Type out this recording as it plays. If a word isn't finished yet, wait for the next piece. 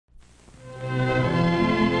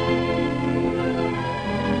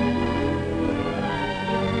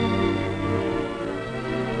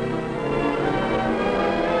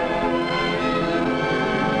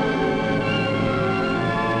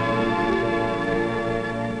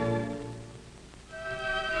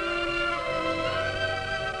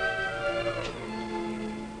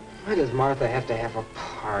Why does Martha have to have a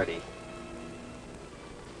party?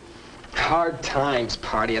 Hard times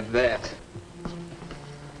party at that.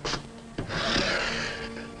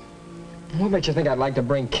 What makes you think I'd like to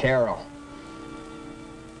bring Carol?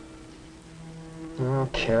 Oh,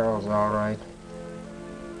 Carol's all right.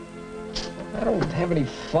 I don't have any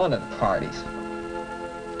fun at parties.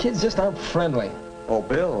 Kids just aren't friendly. Oh,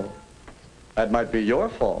 Bill, that might be your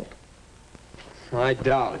fault. I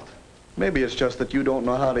doubt it. Maybe it's just that you don't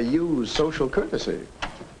know how to use social courtesy.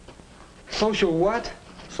 Social what?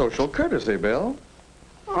 Social courtesy, Bill.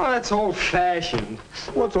 Oh, that's old-fashioned.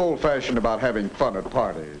 What's old-fashioned about having fun at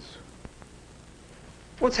parties?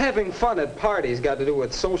 What's having fun at parties got to do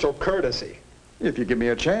with social courtesy? If you give me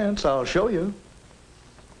a chance, I'll show you.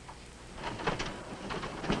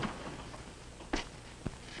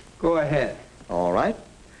 Go ahead. All right.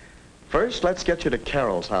 First, let's get you to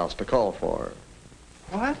Carol's house to call for her.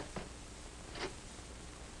 What?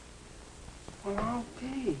 Well,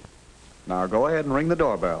 okay. Now go ahead and ring the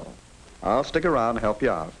doorbell. I'll stick around and help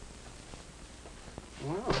you out.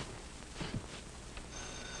 Wow.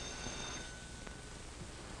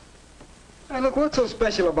 Hey, look, what's so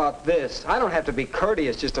special about this? I don't have to be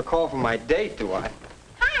courteous just to call for my date, do I?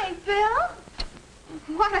 Hi,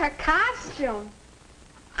 Bill. What a costume.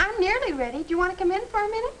 I'm nearly ready. Do you want to come in for a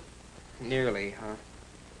minute? Nearly, huh?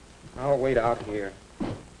 I'll wait out here.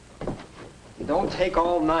 Don't take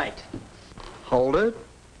all night. Hold it.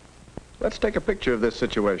 Let's take a picture of this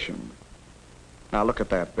situation. Now look at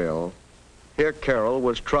that, Bill. Here Carol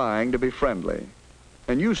was trying to be friendly.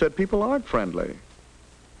 And you said people aren't friendly.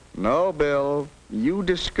 No, Bill. You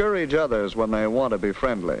discourage others when they want to be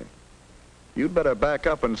friendly. You'd better back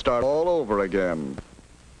up and start all over again.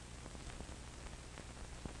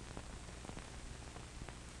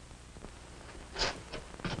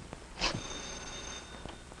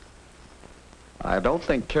 I don't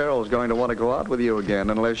think Carol's going to want to go out with you again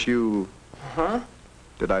unless you... Huh?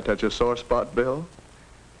 Did I touch a sore spot, Bill?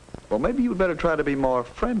 Well, maybe you'd better try to be more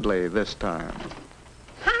friendly this time.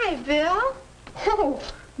 Hi, Bill. Oh,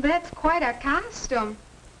 that's quite a costume.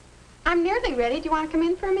 I'm nearly ready. Do you want to come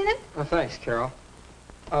in for a minute? Oh, thanks, Carol.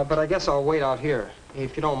 But I guess I'll wait out here,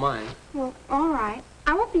 if you don't mind. Well, all right.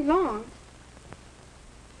 I won't be long.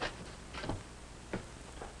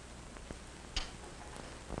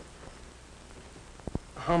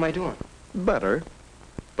 How am I doing? Better.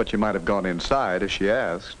 But you might have gone inside as she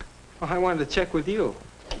asked. Well, I wanted to check with you.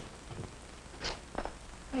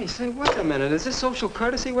 Hey, say, wait a minute. Is this social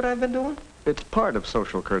courtesy, what I've been doing? It's part of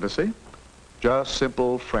social courtesy. Just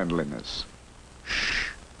simple friendliness.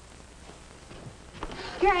 Shh.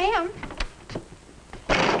 Here I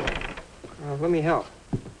am. Let me help.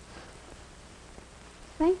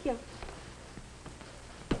 Thank you.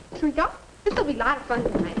 Can we go? This will be a lot of fun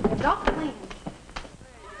tonight. It's all planned.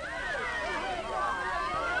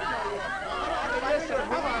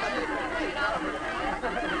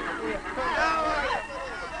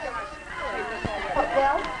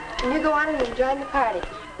 And you go on and enjoy the party.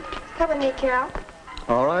 Come with me, Carol.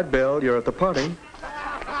 All right, Bill, you're at the party.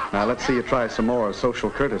 Now let's see you try some more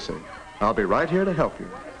social courtesy. I'll be right here to help you.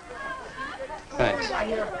 Thanks. Oh,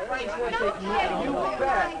 hiya,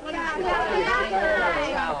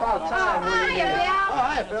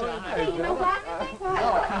 Bill. Hey, you know what?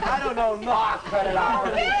 I don't know nothing. Cut it out.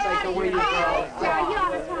 It's the way you go.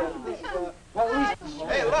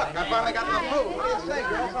 Hey, look, I finally got my food. What do you say,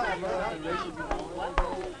 girl?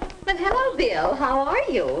 But hello, Bill. How are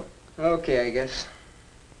you? Okay, I guess.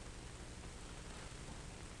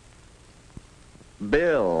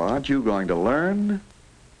 Bill, aren't you going to learn?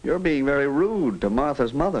 You're being very rude to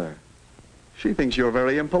Martha's mother. She thinks you're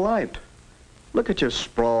very impolite. Look at you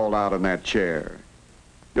sprawled out in that chair.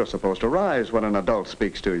 You're supposed to rise when an adult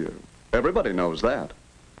speaks to you. Everybody knows that.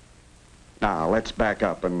 Now, let's back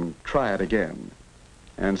up and try it again.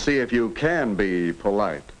 And see if you can be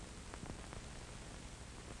polite.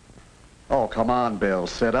 Oh, come on, Bill,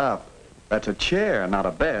 sit up. That's a chair, not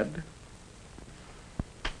a bed.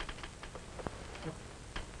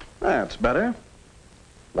 That's better.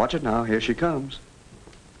 Watch it now, here she comes.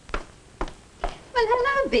 Well,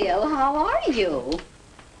 hello, Bill. How are you?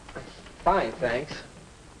 Fine, thanks.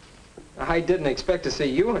 I didn't expect to see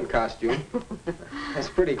you in costume. That's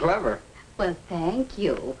pretty clever. Well, thank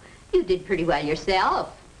you. You did pretty well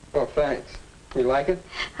yourself. Oh, thanks. You like it?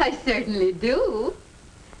 I certainly do.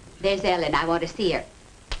 There's Ellen. I want to see her.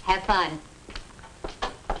 Have fun.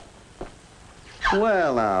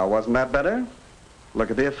 Well, now, wasn't that better?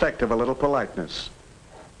 Look at the effect of a little politeness.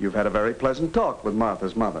 You've had a very pleasant talk with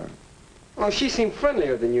Martha's mother. Oh, she seemed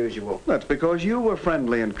friendlier than usual. That's because you were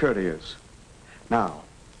friendly and courteous. Now,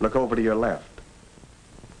 look over to your left.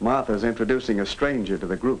 Martha's introducing a stranger to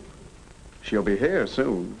the group. She'll be here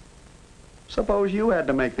soon. Suppose you had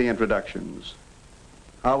to make the introductions.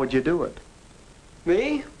 How would you do it?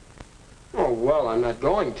 Me? Oh, well, I'm not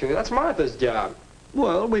going to. That's Martha's job.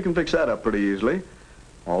 Well, we can fix that up pretty easily.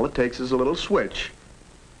 All it takes is a little switch.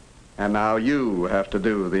 And now you have to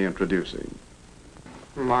do the introducing.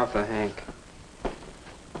 Martha, Hank.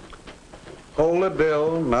 Hold it,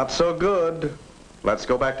 Bill. Not so good. Let's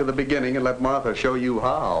go back to the beginning and let Martha show you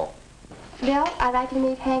how. Bill, I'd like you to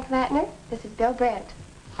meet Hank Latner. This is Bill Brent.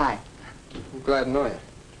 Hi. I'm glad to know you.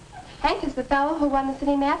 Hank is the fellow who won the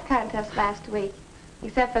city math contest last week.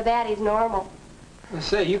 Except for that, he's normal.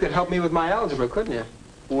 Say, you could help me with my algebra, couldn't you?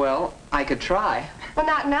 Well, I could try. Well,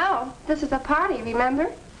 not now. This is a party,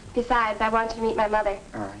 remember? Besides, I want you to meet my mother.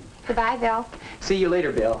 All right. Goodbye, Bill. See you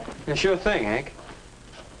later, Bill. Yeah, sure thing, Hank.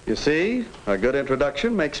 You see, a good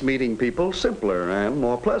introduction makes meeting people simpler and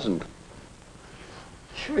more pleasant.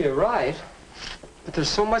 Sure, you're right. But there's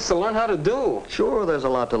so much to learn how to do. Sure, there's a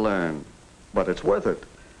lot to learn, but it's worth it.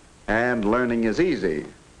 And learning is easy.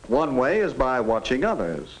 One way is by watching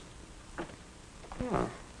others. Oh.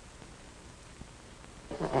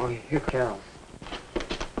 Oh, here, Carol.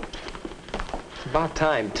 It's about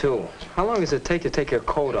time, too. How long does it take to take your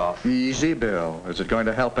coat off? Easy, Bill. Is it going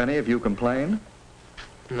to help any if you complain?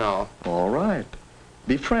 No. All right.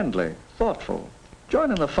 Be friendly, thoughtful.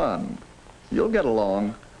 Join in the fun. You'll get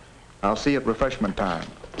along. I'll see you at refreshment time.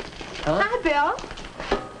 Huh? Hi, Bill.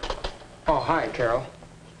 Oh, hi, Carol.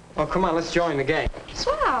 Oh, come on, let's join the gang.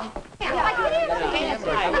 Swell. How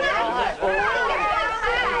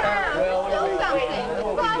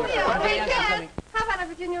about a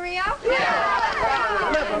Virginia Rio?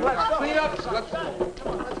 Let's clean up. Let's go.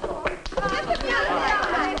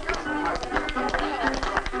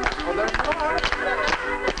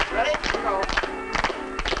 Ready? Go.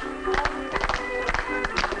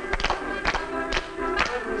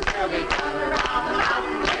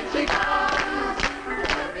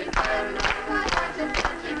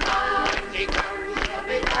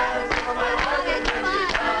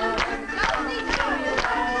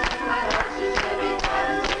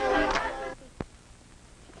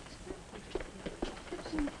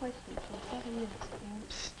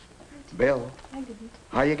 Bill,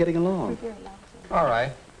 how are you getting along? All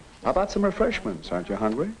right. How about some refreshments? Aren't you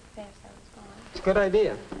hungry? It's a good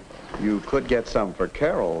idea. You could get some for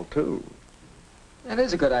Carol, too. That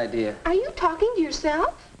is a good idea. Are you talking to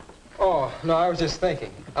yourself? Oh, no, I was just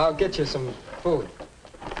thinking. I'll get you some food.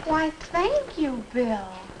 Why, thank you, Bill.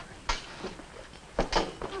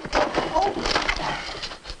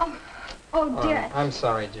 Oh, dear. I'm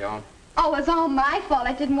sorry, Joan. Oh, it's all my fault.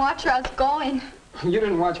 I didn't watch where I was going. You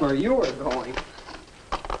didn't watch where you were going.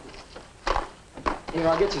 Here,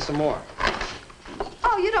 I'll get you some more.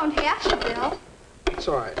 Oh, you don't have to, Bill. It's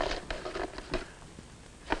all right.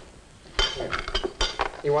 Here.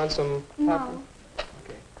 You want some No. popcorn?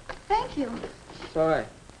 Okay. Thank you. It's all right.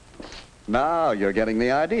 Now you're getting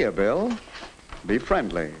the idea, Bill. Be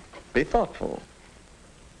friendly. Be thoughtful.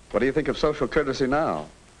 What do you think of social courtesy now?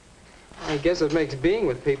 I guess it makes being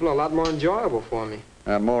with people a lot more enjoyable for me.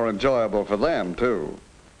 And more enjoyable for them, too.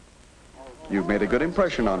 You've made a good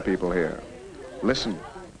impression on people here. Listen.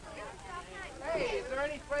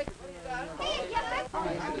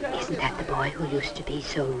 Isn't that the boy who used to be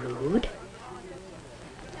so rude?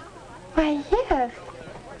 Why, yes.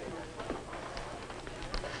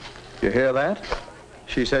 You hear that?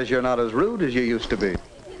 She says you're not as rude as you used to be.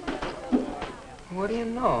 What do you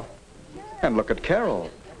know? And look at Carol.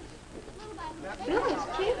 Bill is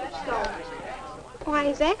cute, so. Why,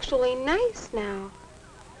 he's actually nice now.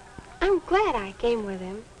 I'm glad I came with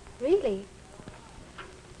him. Really.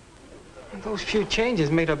 Those few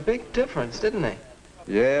changes made a big difference, didn't they?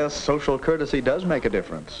 Yes, social courtesy does make a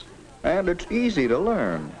difference. And it's easy to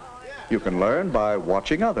learn. You can learn by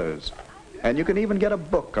watching others. And you can even get a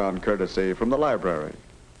book on courtesy from the library.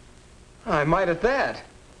 I might at that.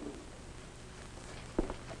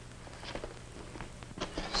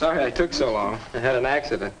 Sorry I took so long. I had an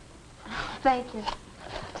accident. Thank you.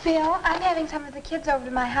 Bill, I'm having some of the kids over to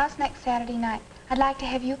my house next Saturday night. I'd like to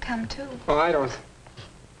have you come, too. Oh, I don't...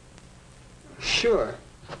 Sure.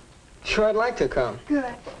 Sure, I'd like to come.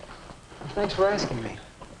 Good. Thanks for asking me.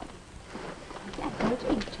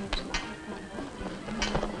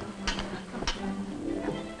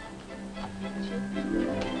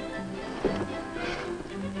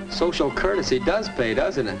 Social courtesy does pay,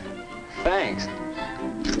 doesn't it? Thanks.